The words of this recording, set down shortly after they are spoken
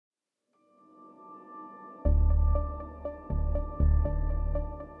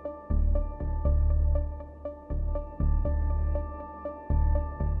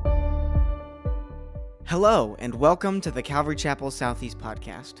Hello, and welcome to the Calvary Chapel Southeast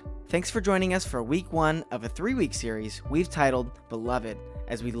podcast. Thanks for joining us for week 1 of a 3-week series we've titled Beloved,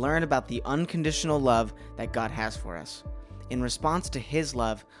 as we learn about the unconditional love that God has for us. In response to His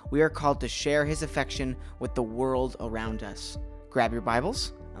love, we are called to share His affection with the world around us. Grab your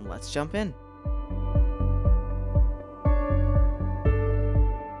Bibles, and let's jump in.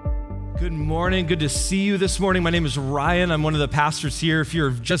 Good morning. Good to see you this morning. My name is Ryan. I'm one of the pastors here. If you're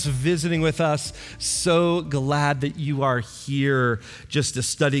just visiting with us, so glad that you are here just to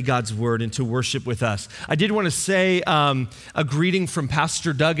study God's Word and to worship with us. I did want to say a greeting from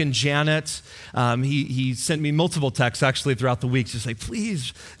Pastor Doug and Janet. He sent me multiple texts actually throughout the week, just like,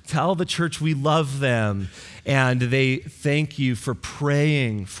 please tell the church we love them. And they thank you for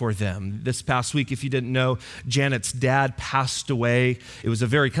praying for them. This past week, if you didn't know, Janet's dad passed away. It was a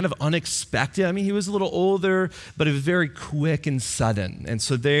very kind of unexpected. I mean, he was a little older, but it was very quick and sudden. And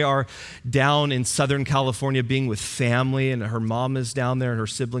so they are down in Southern California being with family, and her mom is down there and her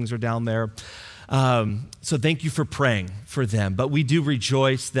siblings are down there. So thank you for praying for them. But we do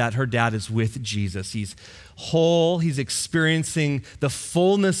rejoice that her dad is with Jesus. He's whole. He's experiencing the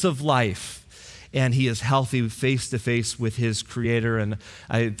fullness of life. And he is healthy face to face with his Creator. And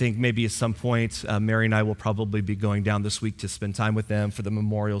I think maybe at some point, Mary and I will probably be going down this week to spend time with them for the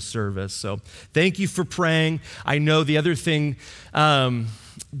memorial service. So thank you for praying. I know the other thing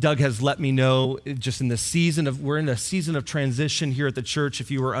Doug has let me know, just in the season of, we're in a season of transition here at the church,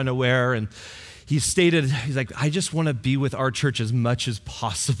 if you were unaware. And he stated, he's like, I just want to be with our church as much as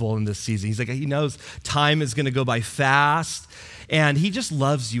possible in this season. He's like, he knows time is going to go by fast. And he just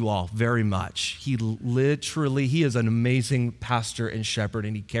loves you all very much. He is an amazing pastor and shepherd,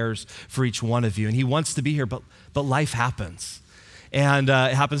 and he cares for each one of you. And he wants to be here, but life happens. And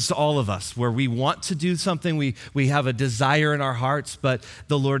it happens to all of us where we want to do something, we have a desire in our hearts, but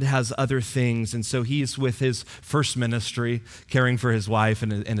the Lord has other things. And so he's with his first ministry, caring for his wife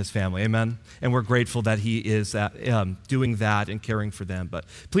and his family, amen? And we're grateful that he is doing that and caring for them. But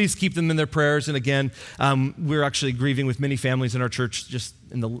please keep them in their prayers. And again, we're actually grieving with many families in our church just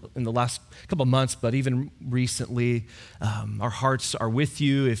in the last couple of months, but even recently. Our hearts are with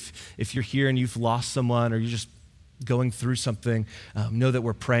you. If you're here and you've lost someone, or you're just going through something, know that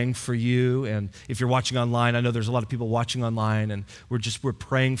we're praying for you. And if you're watching online, I know there's a lot of people watching online, and we're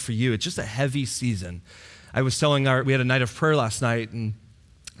praying for you. It's just a heavy season. I was telling we had a night of prayer last night, and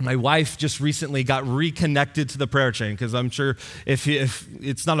my wife just recently got reconnected to the prayer chain, because I'm sure if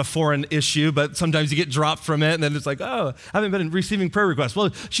it's not a foreign issue, but sometimes you get dropped from it, and then it's like, oh, I haven't been receiving prayer requests. Well,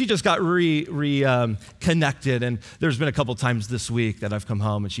 she just got connected, and there's been a couple times this week that I've come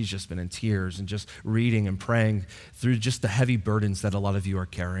home, and she's just been in tears and just reading and praying through just the heavy burdens that a lot of you are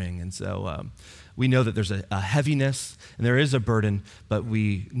carrying. And so we know that there's a heaviness and there is a burden, but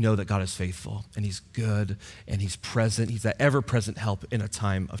we know that God is faithful and He's good and He's present. He's that ever-present help in a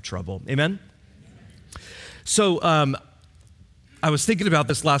time of trouble. Amen? So I was thinking about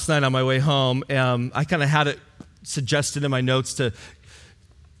this last night on my way home. I kind of had it suggested in my notes to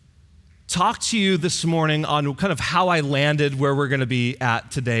talk to you this morning on kind of how I landed where we're going to be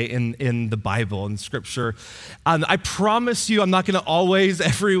at today in the Bible and Scripture. I promise you I'm not going to always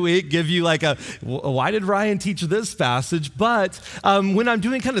every week give you like why did Ryan teach this passage? But when I'm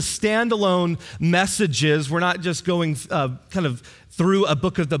doing kind of standalone messages, we're not just going kind of through a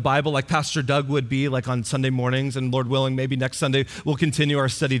book of the Bible like Pastor Doug would be like on Sunday mornings, and Lord willing, maybe next Sunday we'll continue our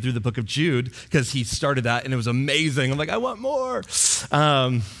study through the book of Jude, because he started that and it was amazing. I'm like, I want more.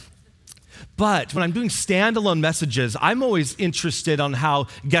 But when I'm doing standalone messages, I'm always interested on how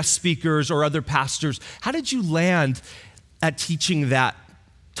guest speakers or other pastors, how did you land at teaching that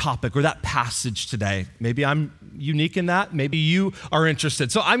topic or that passage today? Maybe I'm unique in that. Maybe you are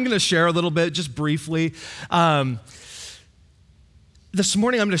interested. So I'm going to share a little bit, just briefly. This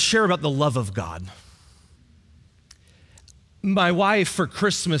morning, I'm going to share about the love of God. My wife, for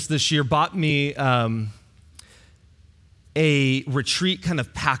Christmas this year, bought me a retreat kind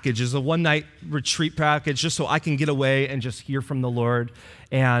of package, is a one-night retreat package, just so I can get away and just hear from the Lord.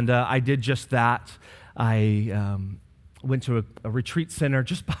 And I did just that. I went to a retreat center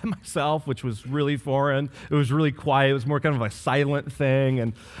just by myself, which was really foreign. It was really quiet. It was more kind of a silent thing.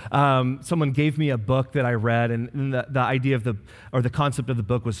 And someone gave me a book that I read, and the idea of the concept of the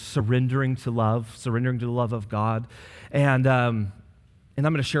book was surrendering to the love of God. And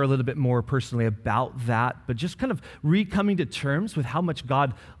I'm going to share a little bit more personally about that, but just kind of coming to terms with how much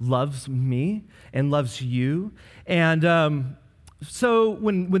God loves me and loves you. And So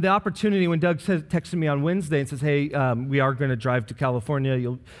when the opportunity, when Doug texted me on Wednesday and says, hey, we are going to drive to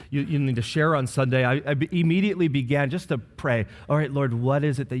California, you need to share on Sunday, I immediately began just to pray, all right, Lord, what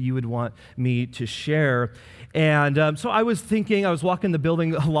is it that you would want me to share? And so I was thinking, I was walking the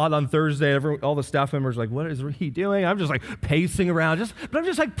building a lot on Thursday, all the staff members were like, what is he doing? I'm just like pacing around, but I'm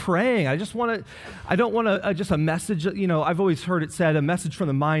just like praying. I don't want to, just a message, I've always heard it said, a message from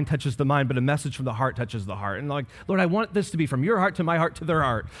the mind touches the mind, but a message from the heart touches the heart. And like, Lord, I want this to be from your heart to my heart to their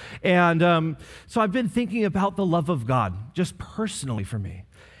heart. And so I've been thinking about the love of God, just personally for me.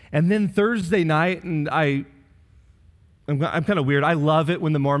 And then Thursday night, and I'm kind of weird. I love it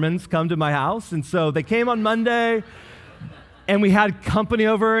when the Mormons come to my house. And so they came on Monday, and we had company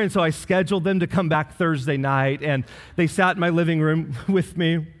over, and so I scheduled them to come back Thursday night, and they sat in my living room with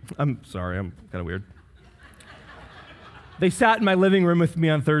me. I'm sorry, I'm kind of weird. They sat in my living room with me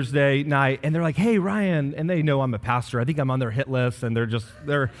on Thursday night, and they're like, hey, Ryan, and they know I'm a pastor. I think I'm on their hit list, and they're just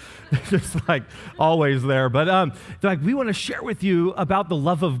like always there. But they're like, we want to share with you about the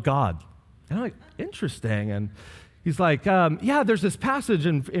love of God. And I'm like, interesting. And he's like, yeah, there's this passage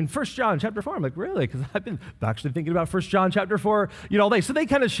in 1 John chapter 4. I'm like, really? Because I've been actually thinking about 1 John chapter 4, all day. So they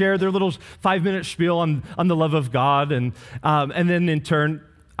kind of share their little 5-minute spiel on the love of God. And then in turn,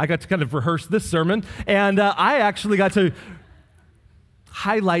 I got to kind of rehearse this sermon, and I actually got to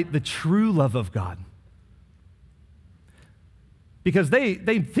highlight the true love of God. Because they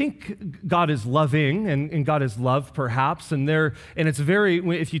think God is loving, and God is love, perhaps, and it's very,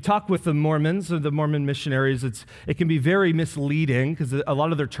 if you talk with the Mormons or the Mormon missionaries, it can be very misleading, because a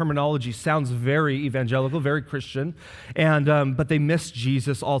lot of their terminology sounds very evangelical, very Christian, and but they miss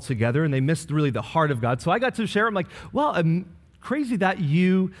Jesus altogether, and they missed really the heart of God. So I got to share, I'm like, well, crazy that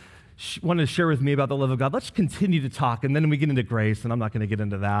you wanted to share with me about the love of God. Let's continue to talk, and then we get into grace, and I'm not going to get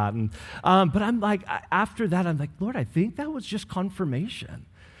into that. And but I'm like, after that, I'm like, Lord, I think that was just confirmation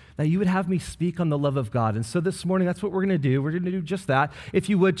that you would have me speak on the love of God. And so this morning, that's what we're going to do. We're going to do just that. If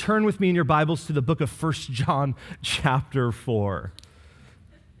you would, turn with me in your Bibles to the book of 1 John chapter 4.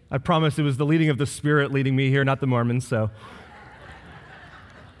 I promise it was the leading of the Spirit leading me here, not the Mormons, so.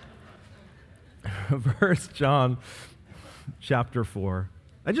 1 John chapter 4.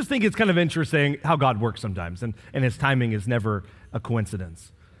 I just think it's kind of interesting how God works sometimes, and his timing is never a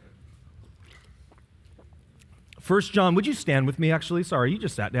coincidence. 1 John, would you stand with me, actually? Sorry, you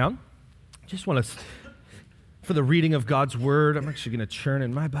just sat down. Just want to, for the reading of God's word, I'm actually going to churn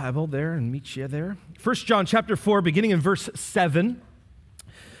in my Bible there and meet you there. 1 John chapter 4, beginning in verse 7.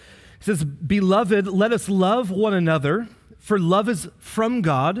 It says, Beloved, let us love one another, for love is from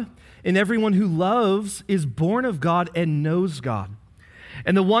God, and everyone who loves is born of God and knows God.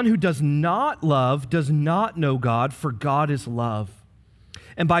 And the one who does not love does not know God, for God is love.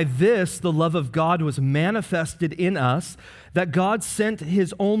 And by this, the love of God was manifested in us, that God sent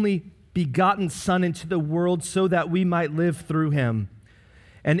his only begotten Son into the world so that we might live through him.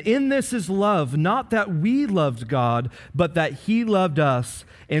 And in this is love, not that we loved God, but that he loved us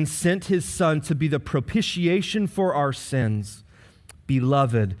and sent his Son to be the propitiation for our sins.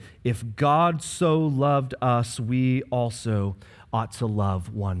 Beloved, if God so loved us, we also ought to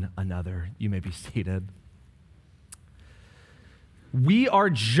love one another. You may be seated. We are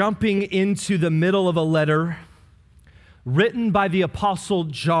jumping into the middle of a letter written by the Apostle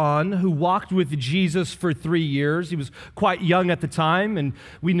John, who walked with Jesus for 3 years. He was quite young at the time, and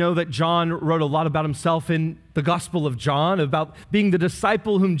we know that John wrote a lot about himself in the Gospel of John, about being the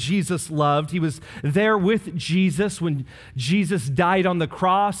disciple whom Jesus loved. He was there with Jesus when Jesus died on the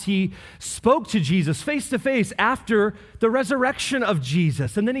cross. He spoke to Jesus face to face after the resurrection of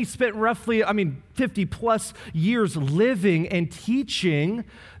Jesus, and then he spent roughly, 50 plus years living and teaching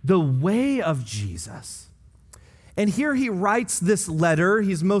the way of Jesus. And here he writes this letter.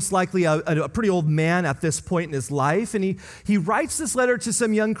 He's most likely a pretty old man at this point in his life. And he writes this letter to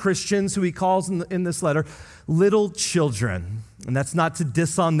some young Christians who he calls in this letter little children. And that's not to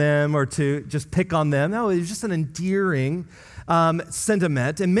diss on them or to just pick on them. No, it's just an endearing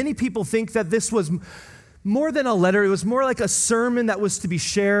sentiment. And many people think that this was more than a letter. It was more like a sermon that was to be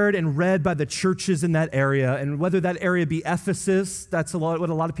shared and read by the churches in that area. And whether that area be Ephesus, that's what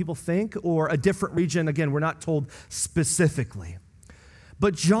a lot of people think, or a different region, again, we're not told specifically.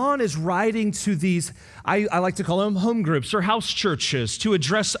 But John is writing to these, I like to call them home groups or house churches, to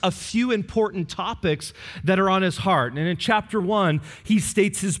address a few important topics that are on his heart. And in chapter 1, he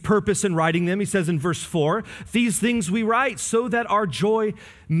states his purpose in writing them. He says in verse 4, "These things we write so that our joy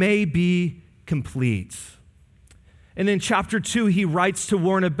may be complete." And in chapter 2, he writes to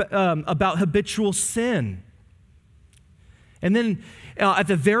warn about habitual sin. And then at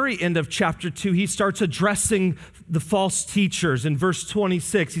the very end of chapter 2, he starts addressing the false teachers. In verse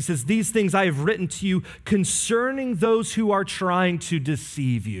 26, he says, "These things I have written to you concerning those who are trying to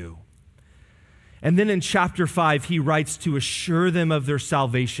deceive you." And then in chapter 5, he writes to assure them of their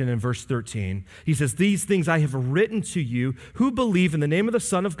salvation in verse 13. He says, "These things I have written to you who believe in the name of the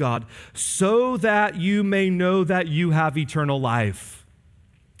Son of God, so that you may know that you have eternal life."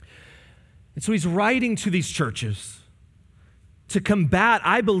 And so he's writing to these churches to combat,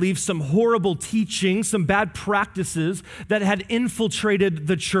 I believe, some horrible teaching, some bad practices that had infiltrated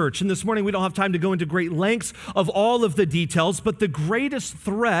the church. And this morning, we don't have time to go into great lengths of all of the details, but the greatest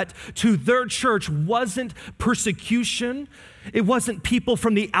threat to their church wasn't persecution. It wasn't people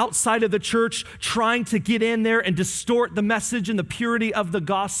from the outside of the church trying to get in there and distort the message and the purity of the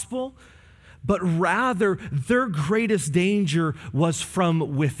gospel, but rather their greatest danger was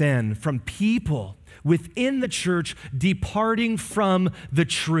from within, from people within the church departing from the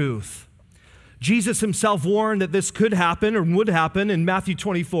truth. Jesus himself warned that this could happen or would happen in Matthew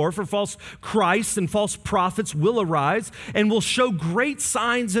 24, for false Christs and false prophets will arise and will show great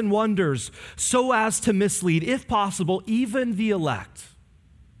signs and wonders so as to mislead, if possible, even the elect.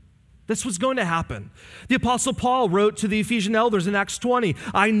 This was going to happen. The Apostle Paul wrote to the Ephesian elders in Acts 20,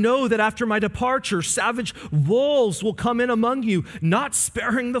 "I know that after my departure, savage wolves will come in among you, not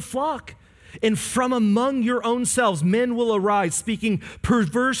sparing the flock. And from among your own selves, men will arise, speaking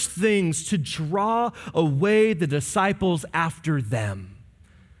perverse things to draw away the disciples after them."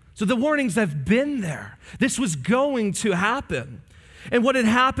 So the warnings have been there. This was going to happen. And what had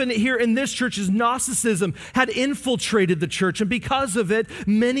happened here in this church is Gnosticism had infiltrated the church. And because of it,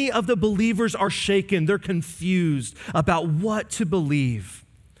 many of the believers are shaken. They're confused about what to believe.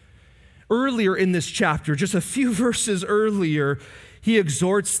 Earlier in this chapter, just a few verses earlier, he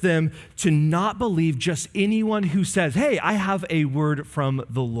exhorts them to not believe just anyone who says, "Hey, I have a word from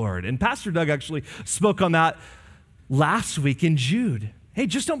the Lord." And Pastor Doug actually spoke on that last week in Jude. Hey,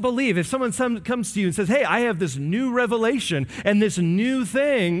 just don't believe. If someone comes to you and says, "Hey, I have this new revelation and this new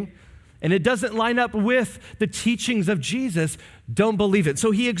thing," and it doesn't line up with the teachings of Jesus, don't believe it.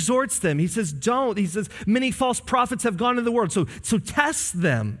 So he exhorts them. He says, don't. He says, many false prophets have gone into the world, so test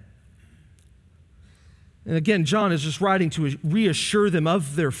them. And again, John is just writing to reassure them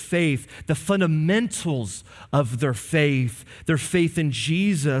of their faith, the fundamentals of their faith in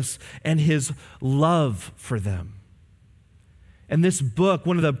Jesus and his love for them. And this book,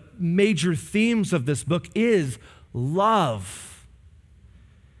 one of the major themes of this book is love.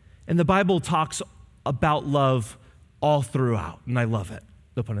 And the Bible talks about love all throughout, and I love it,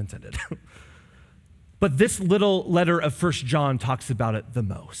 no pun intended. But this little letter of 1 John talks about it the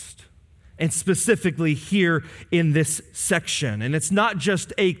most. And specifically here in this section. And it's not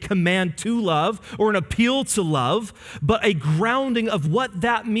just a command to love or an appeal to love, but a grounding of what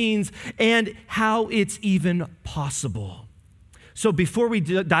that means and how it's even possible. So before we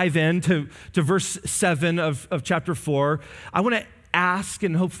dive into verse 7 of chapter 4, I want to ask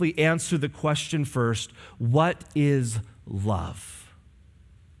and hopefully answer the question first: what is love?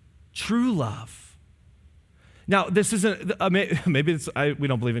 True love. Now, this isn't, maybe we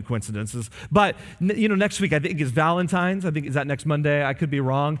don't believe in coincidences, but next week I think is Valentine's. Is that next Monday? I could be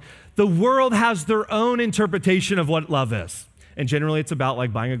wrong. The world has their own interpretation of what love is. And generally it's about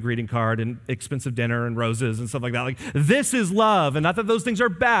like buying a greeting card and expensive dinner and roses and stuff like that. Like, this is love. And not that those things are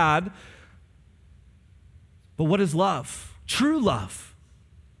bad, but what is love? True love.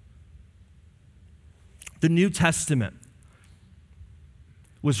 The New Testament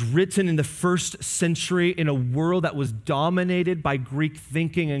was written in the first century in a world that was dominated by Greek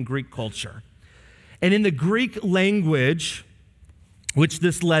thinking and Greek culture. And in the Greek language, which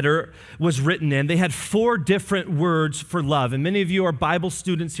this letter was written in, they had 4 different words for love. And many of you are Bible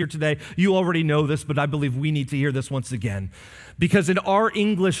students here today. You already know this, but I believe we need to hear this once again. Because in our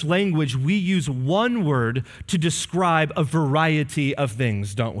English language, we use one word to describe a variety of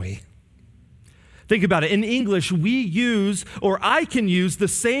things, don't we? Think about it. In English, I can use the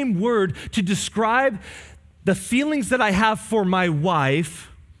same word to describe the feelings that I have for my wife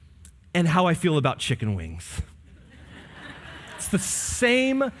and how I feel about chicken wings. It's the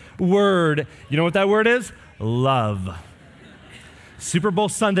same word. You know what that word is? Love. Super Bowl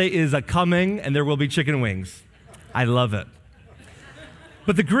Sunday is coming, and there will be chicken wings. I love it.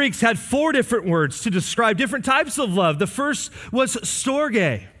 But the Greeks had 4 different words to describe different types of love. The first was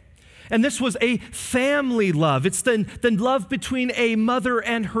storge. And this was a family love. It's the love between a mother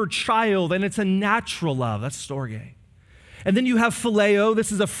and her child, and it's a natural love. That's storge. And then you have phileo.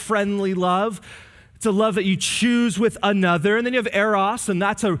 This is a friendly love. It's a love that you choose with another. And then you have eros, and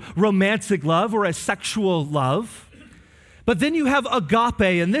that's a romantic love or a sexual love. But then you have agape,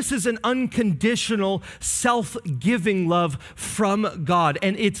 and this is an unconditional, self-giving love from God.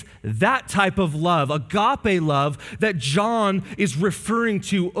 And it's that type of love, agape love, that John is referring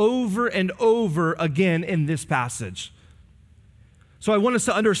to over and over again in this passage. So I want us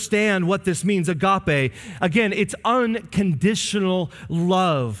to understand what this means, agape. Again, it's unconditional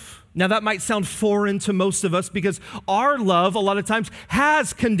love. Now that might sound foreign to most of us because our love a lot of times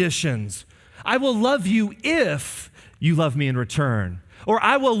has conditions. I will love you if you love me in return. Or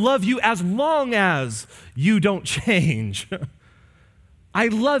I will love you as long as you don't change. I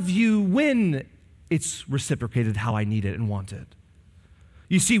love you when it's reciprocated how I need it and want it.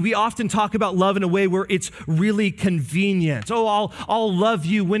 You see, we often talk about love in a way where it's really convenient. Oh, I'll love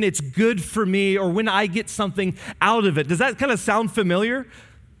you when it's good for me or when I get something out of it. Does that kind of sound familiar?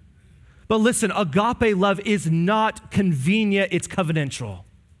 But listen, agape love is not convenient, it's covenantal.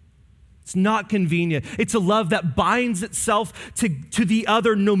 It's not convenient. It's a love that binds itself to the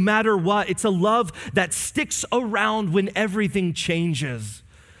other no matter what. It's a love that sticks around when everything changes.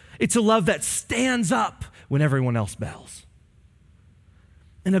 It's a love that stands up when everyone else bows.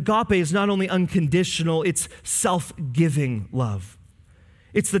 And agape is not only unconditional, it's self-giving love.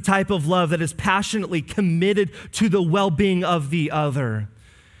 It's the type of love that is passionately committed to the well-being of the other,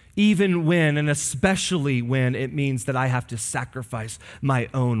 even when, and especially when, it means that I have to sacrifice my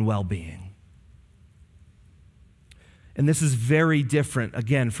own well-being. And this is very different,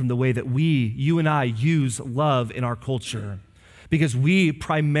 again, from the way that you and I, use love in our culture. Because we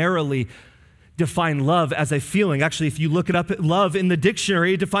primarily define love as a feeling. Actually, if you look it up, love in the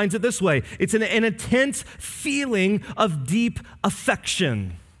dictionary, it defines it this way. It's an intense feeling of deep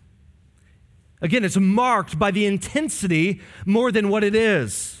affection. Again, it's marked by the intensity more than what it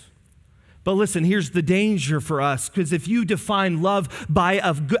is. But listen, here's the danger for us, because if you define love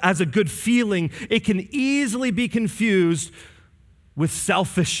as a good feeling, it can easily be confused with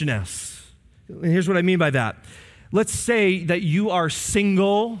selfishness. And here's what I mean by that. Let's say that you are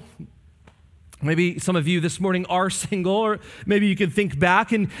single. Maybe some of you this morning are single, or maybe you can think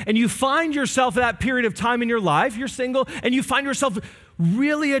back and you find yourself at that period of time in your life, you're single, and you find yourself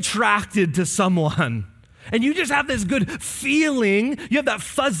really attracted to someone. And you just have this good feeling, you have that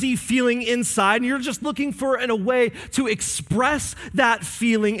fuzzy feeling inside, and you're just looking for a way to express that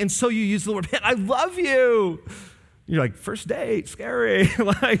feeling, and so you use the word, man, I love you. You're like, first date, scary.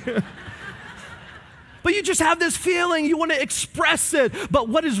 But you just have this feeling, you want to express it. But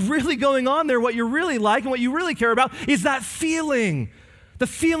what is really going on there, what you really like and what you really care about is that feeling. The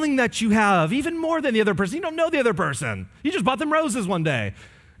feeling that you have, even more than the other person. You don't know the other person. You just bought them roses one day,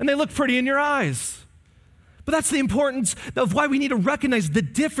 and they look pretty in your eyes. But that's the importance of why we need to recognize the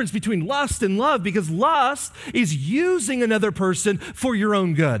difference between lust and love, because lust is using another person for your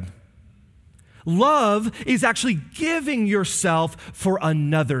own good. Love is actually giving yourself for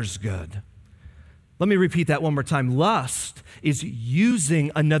another's good. Let me repeat that one more time. Lust is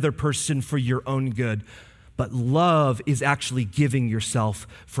using another person for your own good, but love is actually giving yourself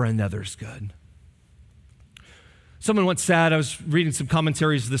for another's good. Someone once said, I was reading some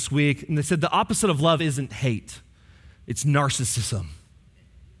commentaries this week, and they said the opposite of love isn't hate, it's narcissism.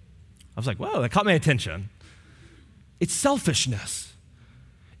 I was like, whoa, that caught my attention. It's selfishness.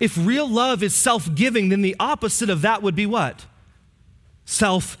 If real love is self-giving, then the opposite of that would be what?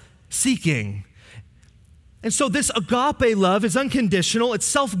 Self-seeking. And so this agape love is unconditional, it's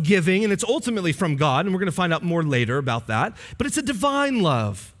self-giving, and it's ultimately from God, and we're going to find out more later about that, but it's a divine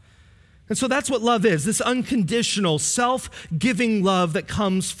love. And so that's what love is, this unconditional, self-giving love that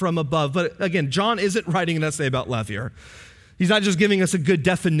comes from above. But again, John isn't writing an essay about love here. He's not just giving us a good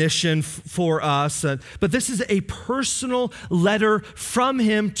definition for us, but this is a personal letter from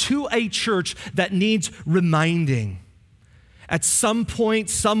him to a church that needs reminding. At some point,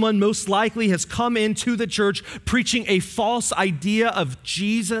 someone most likely has come into the church preaching a false idea of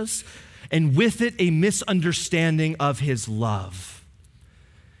Jesus, and with it, a misunderstanding of his love.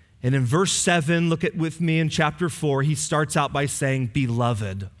 And in verse 7, look at with me in chapter 4, he starts out by saying,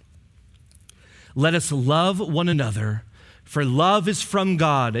 Beloved, let us love one another, for love is from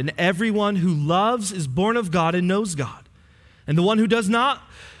God, and everyone who loves is born of God and knows God. And the one who does not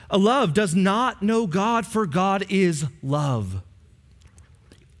love does not know God, for God is love.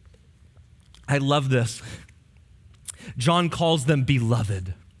 I love this. John calls them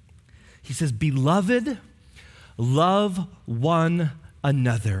beloved. He says, Beloved, love one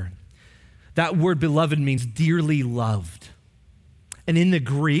another. That word beloved means dearly loved. And in the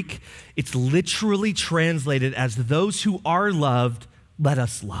Greek, it's literally translated as those who are loved, let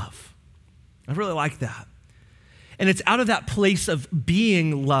us love. I really like that. And it's out of that place of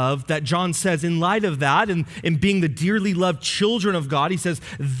being loved that John says, in light of that and being the dearly loved children of God, he says,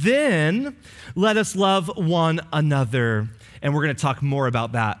 then let us love one another. And we're going to talk more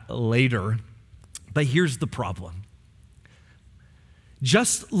about that later. But here's the problem.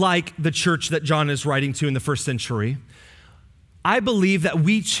 Just like the church that John is writing to in the first century, I believe that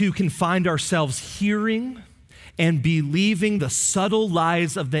we too can find ourselves hearing and believing the subtle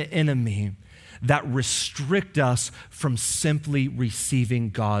lies of the enemy that restrict us from simply receiving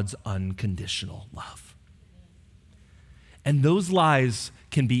God's unconditional love. And those lies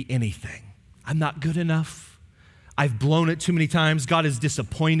can be anything. I'm not good enough. I've blown it too many times. God is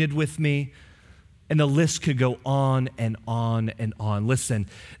disappointed with me. And the list could go on and on and on. Listen,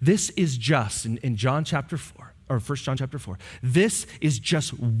 this is just, in John chapter 4, or 1 John chapter 4, this is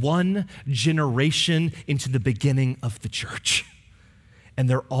just one generation into the beginning of the church. And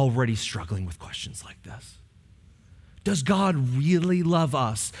they're already struggling with questions like this. Does God really love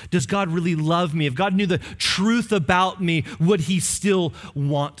us? Does God really love me? If God knew the truth about me, would he still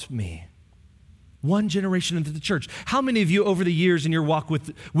want me? One generation into the church. How many of you over the years in your walk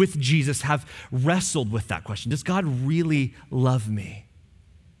with Jesus have wrestled with that question? Does God really love me?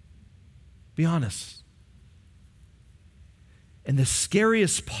 Be honest. And the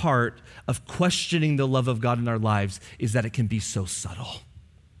scariest part of questioning the love of God in our lives is that it can be so subtle.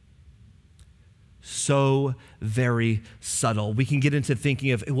 So very subtle. We can get into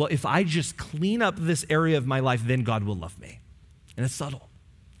thinking of, well, if I just clean up this area of my life, then God will love me. And it's subtle.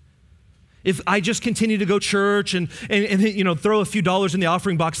 If I just continue to go to church and throw a few dollars in the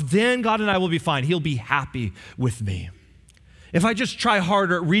offering box, then God and I will be fine. He'll be happy with me. If I just try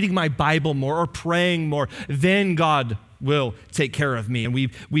harder at reading my Bible more or praying more, then God will take care of me. And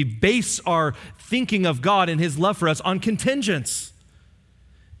we base our thinking of God and his love for us on contingents.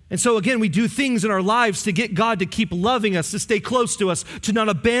 And so again, we do things in our lives to get God to keep loving us, to stay close to us, to not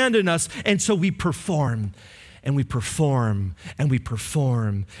abandon us. And so we perform. And we perform, and we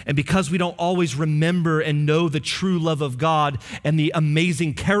perform. And because we don't always remember and know the true love of God and the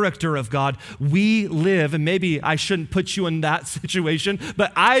amazing character of God, we live, and maybe I shouldn't put you in that situation,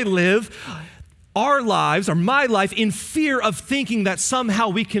 but I live our lives, or my life, in fear of thinking that somehow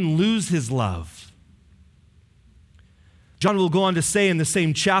we can lose his love. John will go on to say in the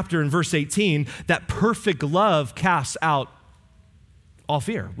same chapter in verse 18 that perfect love casts out all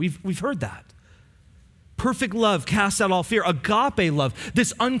fear. We've heard that. Perfect love casts out all fear. Agape love,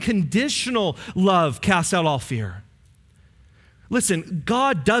 this unconditional love casts out all fear. Listen,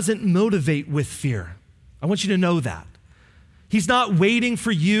 God doesn't motivate with fear. I want you to know that. He's not waiting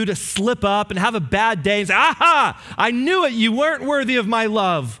for you to slip up and have a bad day and say, aha, I knew it, you weren't worthy of my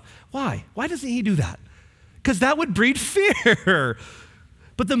love. Why? Why doesn't he do that? Because that would breed fear.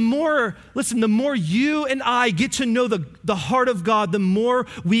 But the more you and I get to know the heart of God, the more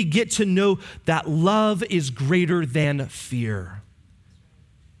we get to know that love is greater than fear.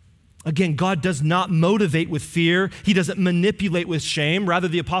 Again, God does not motivate with fear. He doesn't manipulate with shame. Rather,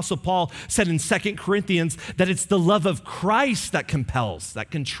 the Apostle Paul said in 2 Corinthians that it's the love of Christ that compels,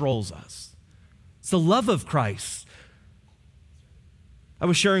 that controls us. It's the love of Christ. I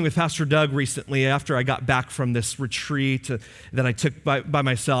was sharing with Pastor Doug recently after I got back from this retreat that I took by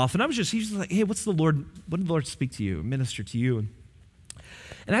myself. And he was like, hey, what did the Lord speak to you, minister to you?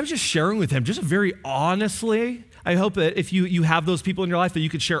 And I was just sharing with him, just very honestly. I hope that if you have those people in your life that you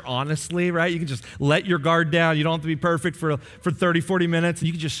could share honestly, right? You can just let your guard down. You don't have to be perfect for 30, 40 minutes.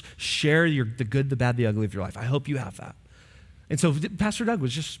 You can just share the good, the bad, the ugly of your life. I hope you have that. And so Pastor Doug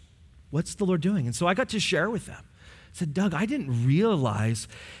was just, what's the Lord doing? And so I got to share with them. I said, Doug, I didn't realize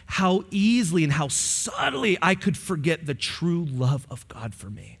how easily and how subtly I could forget the true love of God for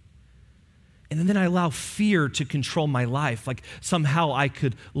me. And then I allow fear to control my life, like somehow I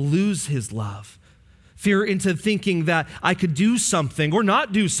could lose his love. Fear into thinking that I could do something or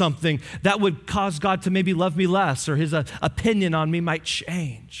not do something that would cause God to maybe love me less, or his opinion on me might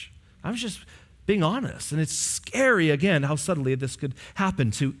change. I was just being honest. And it's scary, again, how subtly this could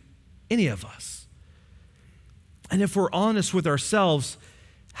happen to any of us. And if we're honest with ourselves,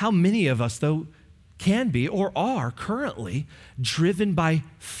 how many of us, though, can be or are currently driven by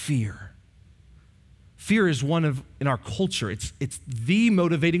fear? Fear is in our culture. It's the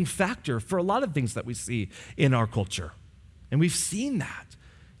motivating factor for a lot of things that we see in our culture. And we've seen that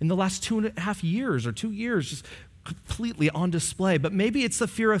in the last 2.5 years or 2 years, just completely on display. But maybe it's the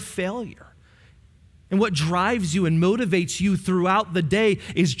fear of failure. And what drives you and motivates you throughout the day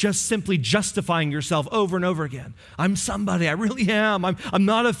is just simply justifying yourself over and over again. I'm somebody, I really am. I'm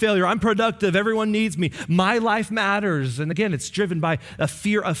not a failure, I'm productive, everyone needs me. My life matters. And again, it's driven by a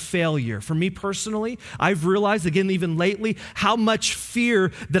fear of failure. For me personally, I've realized, again, even lately, how much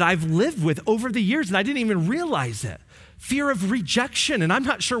fear that I've lived with over the years, and I didn't even realize it. Fear of rejection, and I'm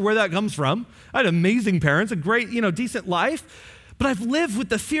not sure where that comes from. I had amazing parents, a great, decent life. But I've lived with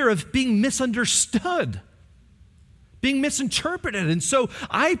the fear of being misunderstood, being misinterpreted. And so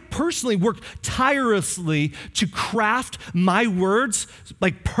I personally work tirelessly to craft my words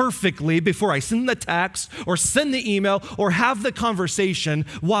like perfectly before I send the text or send the email or have the conversation.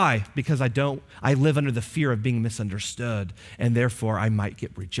 Why? Because I live under the fear of being misunderstood, and therefore I might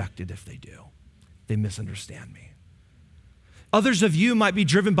get rejected if they do. They misunderstand me. Others of you might be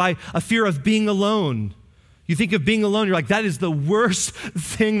driven by a fear of being alone. You think of being alone, you're like, that is the worst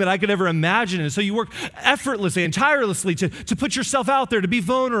thing that I could ever imagine. And so you work effortlessly and tirelessly to put yourself out there, to be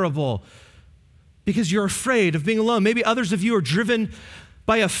vulnerable because you're afraid of being alone. Maybe others of you are driven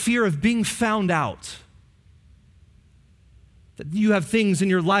by a fear of being found out. That you have things in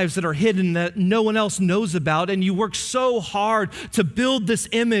your lives that are hidden that no one else knows about, and you work so hard to build this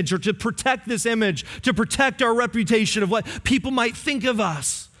image or to protect this image, to protect our reputation of what people might think of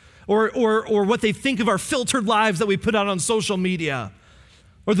us. Or what they think of our filtered lives that we put out on social media,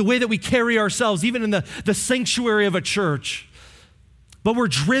 or the way that we carry ourselves, even in the sanctuary of a church. But we're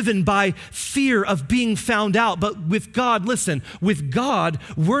driven by fear of being found out. But with God, listen, with God,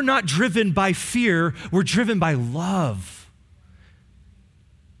 we're not driven by fear, we're driven by love.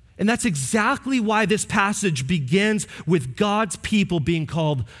 And that's exactly why this passage begins with God's people being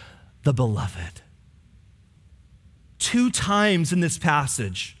called the beloved. 2 times in this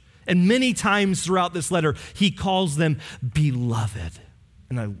passage, and many times throughout this letter, he calls them beloved.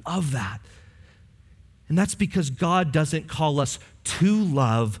 And I love that. And that's because God doesn't call us to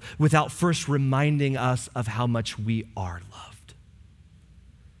love without first reminding us of how much we are loved.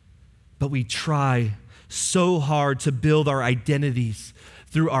 But we try so hard to build our identities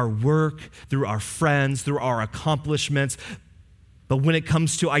through our work, through our friends, through our accomplishments. But when it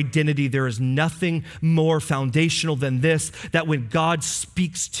comes to identity, there is nothing more foundational than this, that when God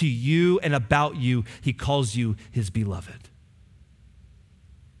speaks to you and about you, he calls you his beloved.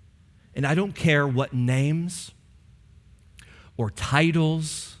 And I don't care what names or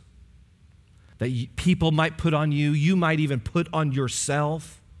titles that people might put on you, you might even put on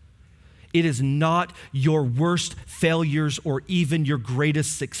yourself. It is not your worst failures or even your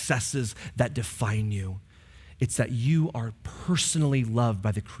greatest successes that define you. It's that you are personally loved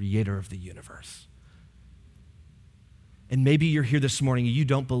by the creator of the universe. And maybe you're here this morning and you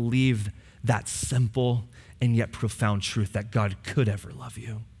don't believe that simple and yet profound truth that God could ever love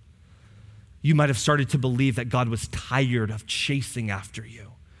you. You might have started to believe that God was tired of chasing after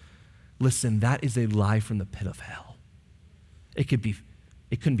you. Listen, that is a lie from the pit of hell. It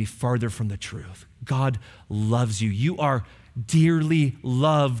couldn't be farther from the truth. God loves you. You are dearly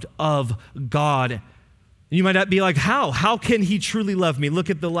loved of God. And you might not be like, how? How can he truly love me? Look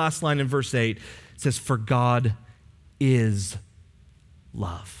at the last line in verse 8. It says, for God is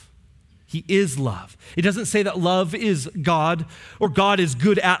love. He is love. It doesn't say that love is God or God is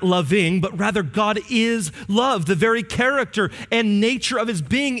good at loving, but rather God is love. The very character and nature of his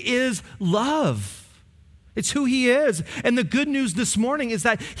being is love. It's who he is. And the good news this morning is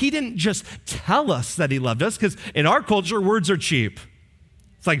that he didn't just tell us that he loved us, because in our culture, words are cheap.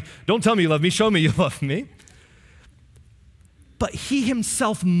 It's like, don't tell me you love me, show me you love me. But he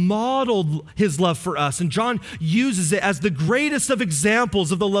himself modeled his love for us. And John uses it as the greatest of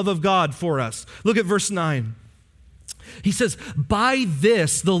examples of the love of God for us. Look at verse 9. He says, by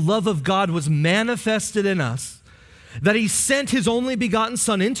this the love of God was manifested in us, that he sent his only begotten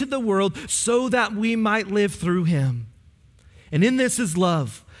Son into the world so that we might live through him. And in this is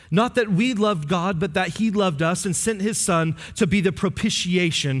love, not that we loved God, but that he loved us and sent his Son to be the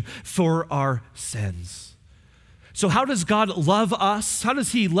propitiation for our sins. So how does God love us? How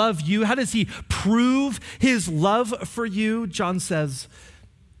does he love you? How does he prove his love for you? John says,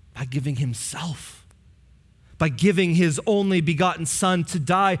 by giving himself, by giving his only begotten Son to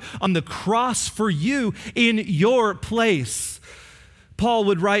die on the cross for you in your place. Paul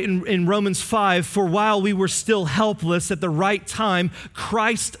would write in Romans 5, for while we were still helpless at the right time,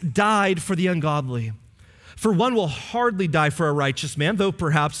 Christ died for the ungodly. For one will hardly die for a righteous man, though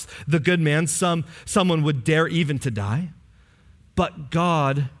perhaps the good man, someone would dare even to die. But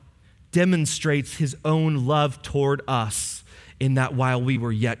God demonstrates his own love toward us in that while we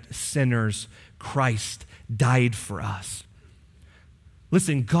were yet sinners, Christ died for us.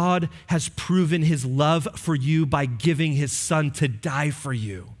 Listen, God has proven his love for you by giving his son to die for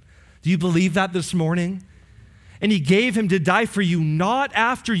you. Do you believe that this morning? And he gave him to die for you, not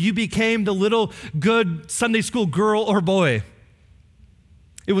after you became the little good Sunday school girl or boy.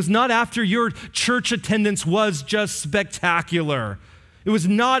 It was not after your church attendance was just spectacular. It was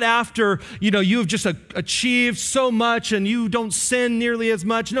not after, you have just achieved so much and you don't sin nearly as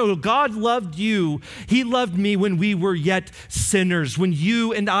much. No, God loved you. He loved me when we were yet sinners, when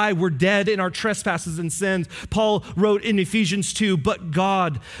you and I were dead in our trespasses and sins. Paul wrote in Ephesians 2, but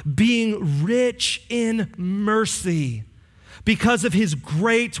God, being rich in mercy, because of his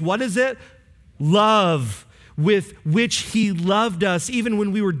great, what is it? Love, with which he loved us, even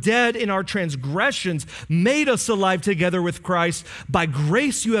when we were dead in our transgressions, made us alive together with Christ. By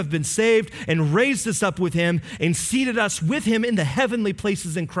grace you have been saved, and raised us up with him, and seated us with him in the heavenly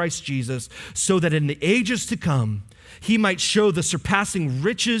places in Christ Jesus, so that in the ages to come he might show the surpassing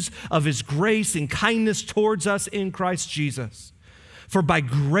riches of his grace and kindness towards us in Christ Jesus. For by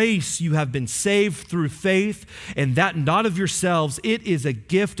grace you have been saved through faith, and that not of yourselves, it is a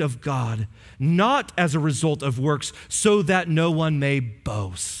gift of God, not as a result of works, so that no one may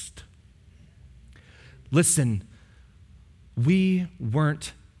boast. Listen, we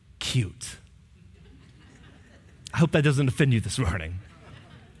weren't cute. I hope that doesn't offend you this morning.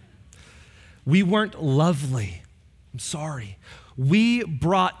 We weren't lovely. I'm sorry. We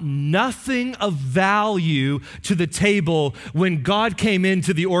brought nothing of value to the table when God came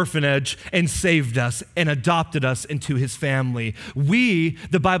into the orphanage and saved us and adopted us into his family. We,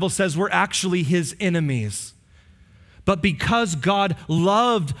 the Bible says, were actually his enemies. But because God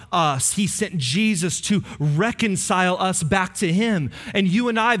loved us, he sent Jesus to reconcile us back to him. And you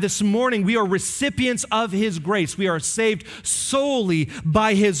and I this morning, we are recipients of his grace. We are saved solely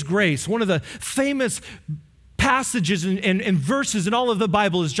by his grace. One of the famous passages and verses in all of the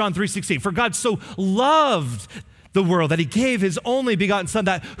Bible is John 3:16. For God so loved the world that he gave his only begotten son,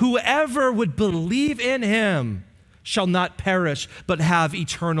 that whoever would believe in him shall not perish but have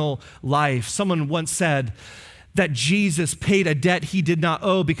eternal life. Someone once said that Jesus paid a debt he did not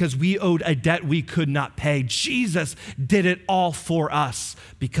owe because we owed a debt we could not pay. Jesus did it all for us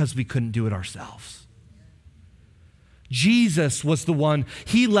because we couldn't do it ourselves. Jesus was the one,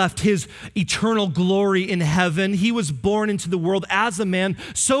 he left his eternal glory in heaven. He was born into the world as a man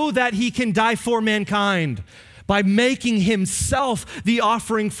so that he can die for mankind by making himself the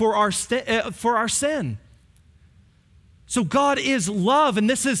offering for our sin. So God is love, and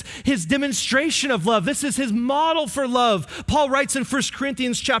this is his demonstration of love. This is his model for love. Paul writes in 1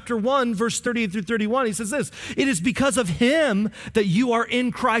 Corinthians chapter 1, verse 30 through 31, he says this, it is because of him that you are in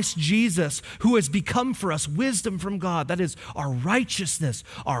Christ Jesus, who has become for us wisdom from God. That is our righteousness,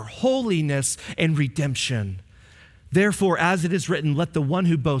 our holiness, and redemption. Therefore, as it is written, let the one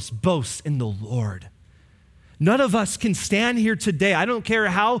who boasts, boast in the Lord. None of us can stand here today. I don't care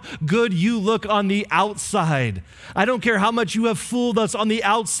how good you look on the outside. I don't care how much you have fooled us on the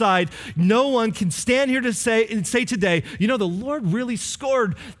outside. No one can stand here to say today, the Lord really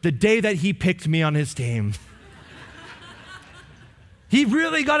scored the day that he picked me on his team. He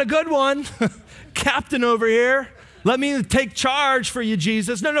really got a good one. Captain over here. Let me take charge for you,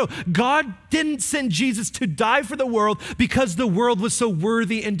 Jesus. No. God didn't send Jesus to die for the world because the world was so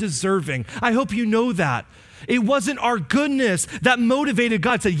worthy and deserving. I hope you know that. It wasn't our goodness that motivated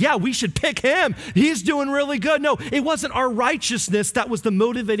God to say, yeah, we should pick him. He's doing really good. No, it wasn't our righteousness that was the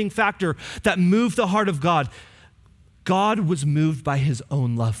motivating factor that moved the heart of God. God was moved by his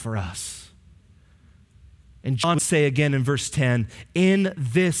own love for us. And John would say again in verse 10, in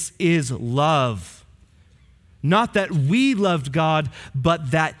this is love. Not that we loved God, but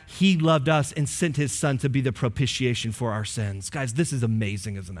that he loved us and sent his son to be the propitiation for our sins. Guys, this is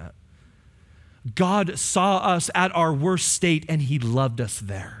amazing, isn't it? God saw us at our worst state and he loved us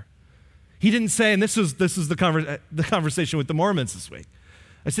there. He didn't say, and this is the conversation with the Mormons this week.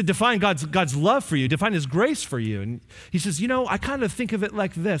 I said, define God's love for you, define his grace for you. And he says, I kind of think of it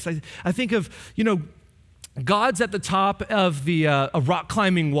like this. I think of, God's at the top of a rock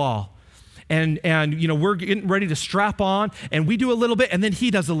climbing wall. And we're getting ready to strap on, and we do a little bit, and then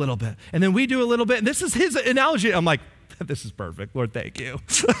he does a little bit. And then we do a little bit, and this is his analogy. I'm like, this is perfect. Lord, thank you.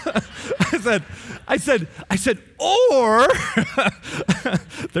 I said, or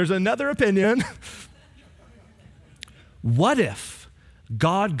there's another opinion. What if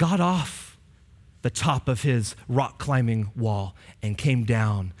God got off the top of his rock climbing wall and came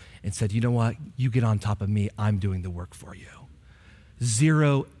down and said, you know what? You get on top of me. I'm doing the work for you.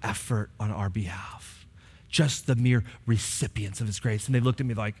 Zero effort on our behalf. Just the mere recipients of his grace. And they looked at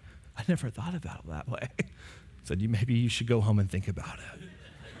me like, I never thought about it that way. said, maybe you should go home and think about it.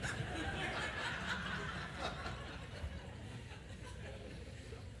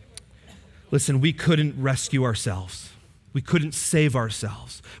 Listen, we couldn't rescue ourselves. We couldn't save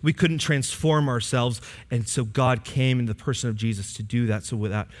ourselves. We couldn't transform ourselves. And so God came in the person of Jesus to do that so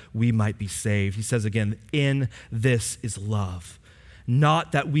that we might be saved. He says again, in this is love.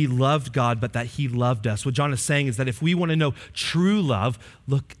 Not that we loved God, but that he loved us. What John is saying is that if we want to know true love,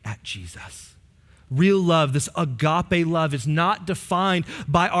 look at Jesus. Real love, this agape love, is not defined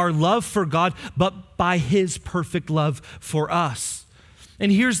by our love for God, but by his perfect love for us.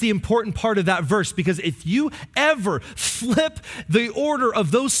 And here's the important part of that verse, because if you ever flip the order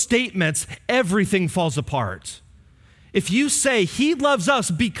of those statements, everything falls apart. If you say he loves us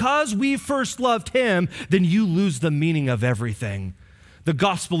because we first loved him, then you lose the meaning of everything. The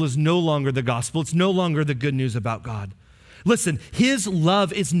gospel is no longer the gospel. It's no longer the good news about God. Listen, his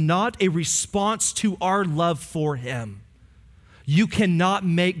love is not a response to our love for him. You cannot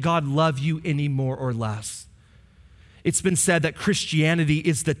make God love you any more or less. It's been said that Christianity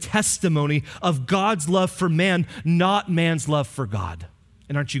is the testimony of God's love for man, not man's love for God.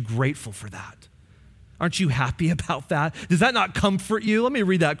 And aren't you grateful for that? Aren't you happy about that? Does that not comfort you? Let me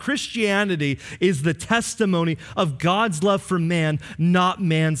read that. Christianity is the testimony of God's love for man, not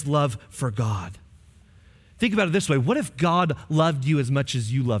man's love for God. Think about it this way. What if God loved you as much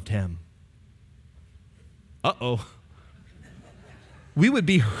as you loved him? Uh-oh. We would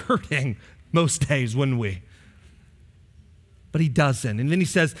be hurting most days, wouldn't we? But he doesn't. And then he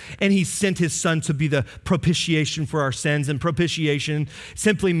says, and he sent his son to be the propitiation for our sins. And propitiation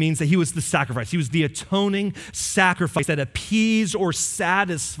simply means that he was the sacrifice. He was the atoning sacrifice that appeased or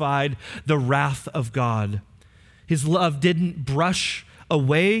satisfied the wrath of God. His love didn't brush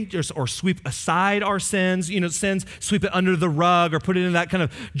away or sweep aside our sins, sins, sweep it under the rug or put it in that kind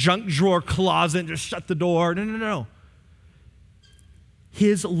of junk drawer closet and just shut the door. No.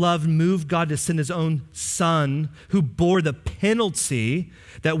 His love moved God to send his own son who bore the penalty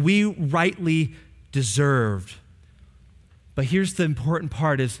that we rightly deserved. But here's the important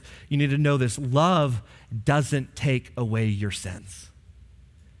part is you need to know this. Love doesn't take away your sins.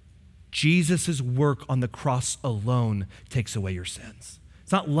 Jesus' work on the cross alone takes away your sins.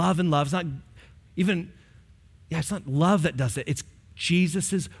 It's not love and love. It's not even, it's not love that does it. It's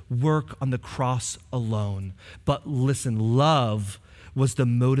Jesus' work on the cross alone. But listen, love was the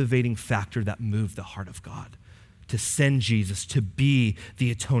motivating factor that moved the heart of God to send Jesus to be the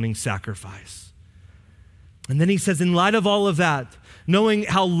atoning sacrifice. And then he says, in light of all of that, knowing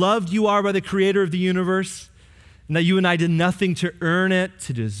how loved you are by the creator of the universe, and that you and I did nothing to earn it,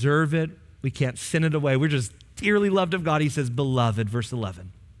 to deserve it, we can't sin it away. We're just dearly loved of God. He says, beloved, verse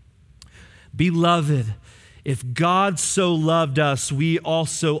 11. Beloved, if God so loved us, we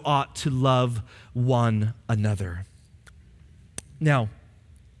also ought to love one another. Now,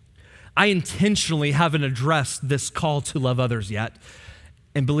 I intentionally haven't addressed this call to love others yet,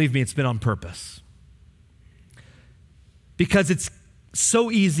 and believe me, it's been on purpose. Because it's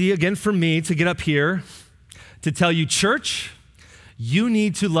so easy, again, for me to get up here to tell you, church, you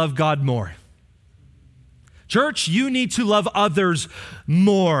need to love God more. Church, you need to love others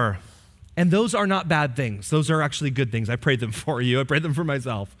more. And those are not bad things. Those are actually good things. I prayed them for you. I prayed them for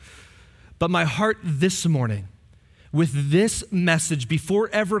myself. But my heart this morning, with this message, before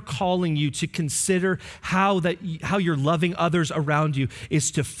ever calling you to consider how you're loving others around you,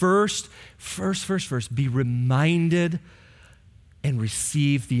 is to first be reminded and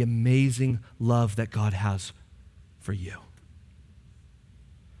receive the amazing love that God has for you.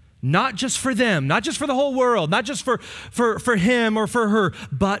 Not just for them, not just for the whole world, not just for him or for her,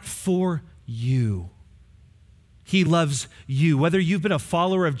 but for you. He loves you. Whether you've been a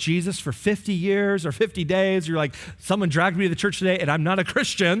follower of Jesus for 50 years or 50 days, you're like, someone dragged me to the church today and I'm not a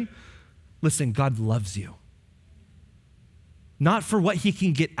Christian. Listen, God loves you. Not for what he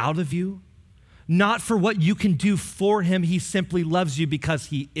can get out of you, not for what you can do for him. He simply loves you because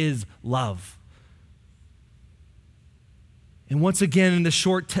he is love. And once again, in the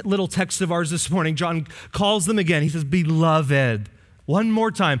short little text of ours this morning, John calls them again. He says, beloved. One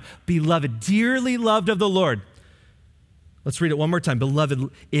more time, beloved, dearly loved of the Lord. Let's read it one more time. Beloved,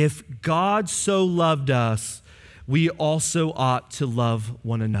 if God so loved us, we also ought to love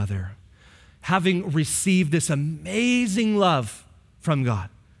one another. Having received this amazing love from God,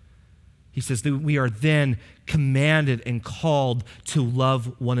 he says that we are then commanded and called to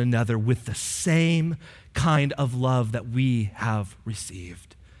love one another with the same kind of love that we have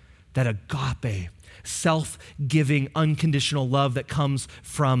received. that agape, self-giving, unconditional love that comes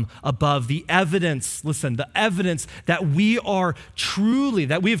from above, the evidence that we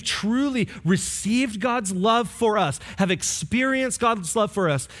have truly received God's love for us, have experienced God's love for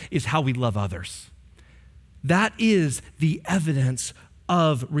us, is how we love others. That is the evidence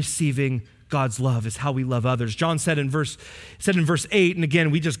of receiving God's love, is how we love others. John said in verse 8, and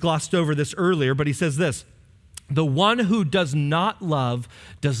again, we just glossed over this earlier, but he says this: the one who does not love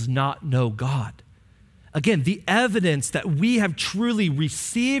does not know God. Again, the evidence that we have truly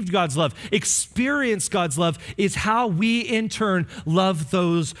received God's love, experienced God's love, is how we in turn love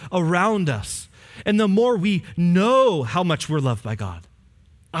those around us. And the more we know how much we're loved by God,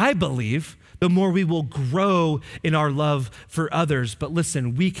 I believe, the more we will grow in our love for others. But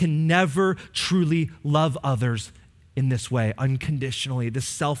listen, we can never truly love others in this way, unconditionally, this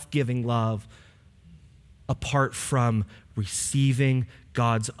self-giving love, apart from receiving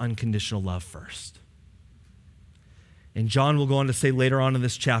God's unconditional love first. And John will go on to say later on in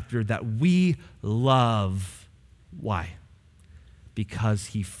this chapter that we love. Why? Because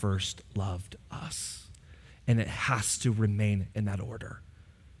he first loved us. And it has to remain in that order.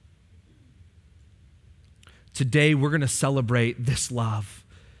 Today, we're going to celebrate this love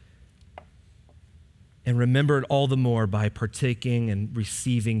and remember it all the more by partaking and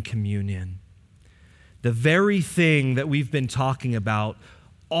receiving communion. The very thing that we've been talking about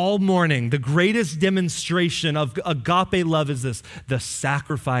all morning, the greatest demonstration of agape love is this: the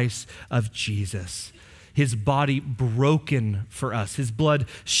sacrifice of Jesus. His body broken for us, his blood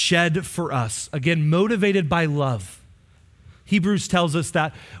shed for us, again, motivated by love. Hebrews tells us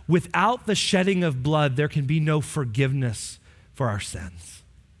that without the shedding of blood, there can be no forgiveness for our sins.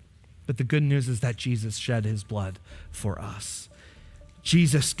 But the good news is that Jesus shed his blood for us.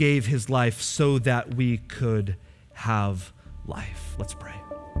 Jesus gave his life so that we could have life. Let's pray.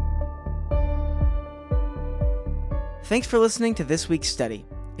 Thanks for listening to this week's study.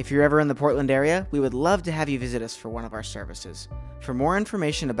 If you're ever in the Portland area, we would love to have you visit us for one of our services. For more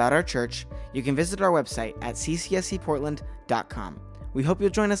information about our church, you can visit our website at ccscportland.com. We hope you'll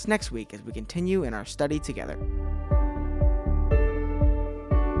join us next week as we continue in our study together.